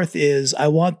the 4th is I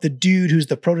want the dude who's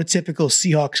the prototypical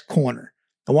Seahawks corner.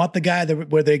 I want the guy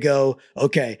where they go,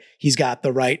 okay, he's got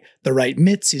the right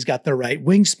mitts, he's got the right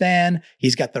wingspan,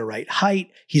 he's got the right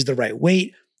height, he's the right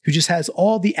weight, who just has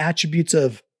all the attributes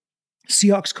of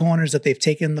Seahawks corners that they've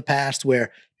taken in the past,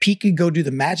 where Pete could go do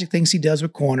the magic things he does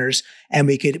with corners, and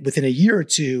we could, within a year or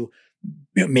two,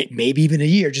 maybe even a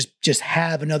year, just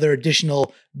have another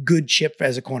additional good chip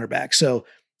as a cornerback. So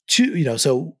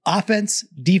so offense,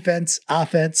 defense,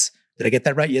 offense. Did I get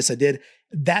that right? Yes, I did.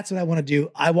 That's what I want to do.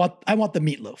 I want the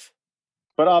meatloaf.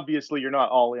 But obviously you're not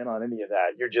all in on any of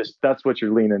that. That's what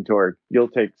you're leaning toward. You'll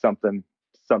take something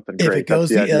great. If it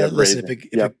goes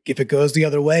if it goes the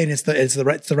other way and it's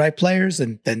the right players,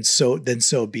 and then so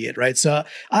be it, right? So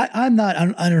I don't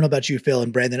know about you, Phil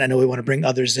and Brandon. I know we want to bring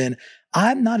others in.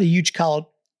 I'm not a huge college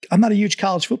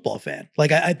football fan.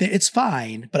 Like I think it's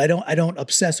fine, but I don't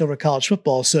obsess over college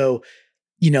football. So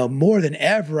more than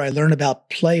ever, I learn about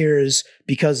players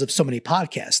because of so many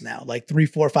podcasts now. Like 3,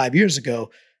 4, 5 years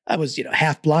ago, I was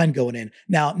half blind going in.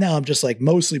 Now I'm just like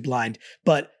mostly blind,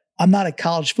 but I'm not a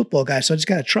college football guy, so I just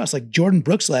got to trust. Like Jordan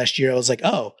Brooks last year, I was like,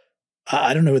 oh,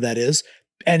 I don't know who that is.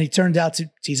 And he turned out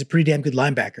he's a pretty damn good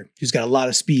linebacker who's got a lot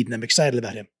of speed, and I'm excited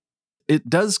about him. It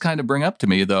does kind of bring up to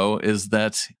me, though, is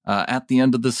that at the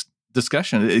end of this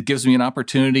discussion, it gives me an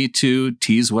opportunity to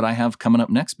tease what I have coming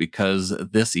up next, because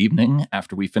this evening,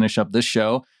 after we finish up this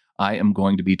show, I am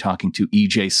going to be talking to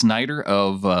EJ Snyder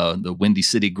of the Windy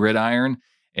City Gridiron.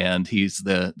 And he's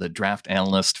the draft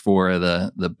analyst for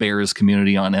the Bears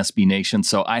community on SB Nation.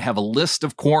 So I have a list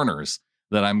of corners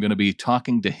that I'm going to be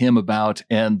talking to him about.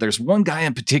 And there's one guy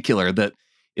in particular that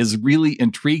is really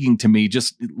intriguing to me,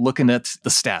 just looking at the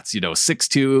stats,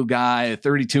 6'2" guy,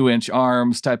 32-inch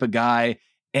arms type of guy.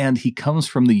 And he comes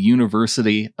from the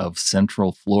University of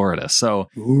Central Florida. So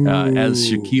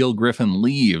as Shaquille Griffin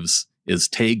leaves, is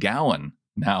Tay Gowan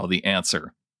now the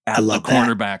answer at the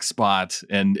cornerback spot,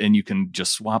 and you can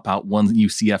just swap out one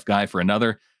UCF guy for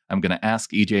another. I'm going to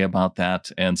ask EJ about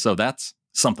that. And so that's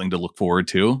something to look forward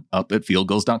to up at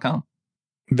fieldgoals.com.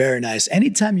 Very nice.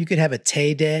 Anytime you could have a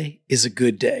Tay day is a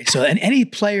good day. So, and any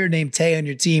player named Tay on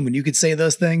your team, when you could say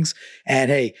those things,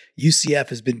 and hey, UCF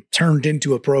has been turned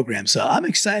into a program. So I'm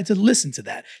excited to listen to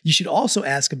that. You should also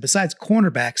ask him, besides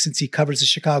cornerback, since he covers the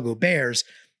Chicago Bears,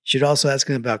 you should also ask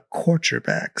him about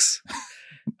quarterbacks.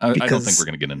 I don't think we're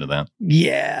going to get into that.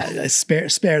 Yeah,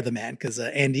 spare the man, because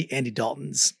Andy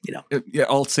Dalton's, Yeah,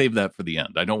 I'll save that for the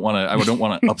end. I don't want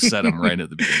to upset him right at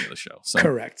the beginning of the show. So,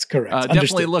 correct.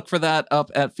 Definitely look for that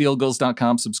up at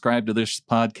fieldgoals.com. Subscribe to this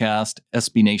podcast,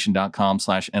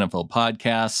 sbnation.com/NFL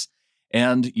podcasts.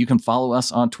 And you can follow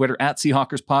us on Twitter at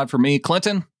SeahawkersPod. For me,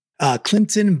 Clinton.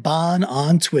 Clinton Bond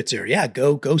on Twitter. Yeah,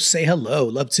 go say hello.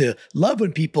 Love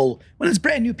when it's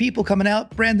brand new people coming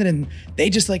out, Brandon, and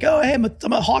they just like, oh, hey, I'm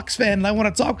a Hawks fan and I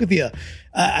want to talk with you.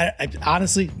 I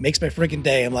honestly makes my freaking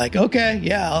day. I'm like, okay,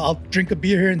 yeah, I'll drink a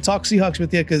beer here and talk Seahawks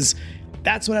with you, because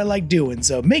that's what I like doing.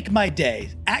 So make my day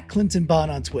at Clinton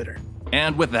Bond on Twitter.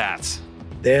 And with that,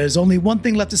 there's only one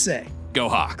thing left to say. Go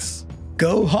Hawks.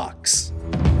 Go Hawks.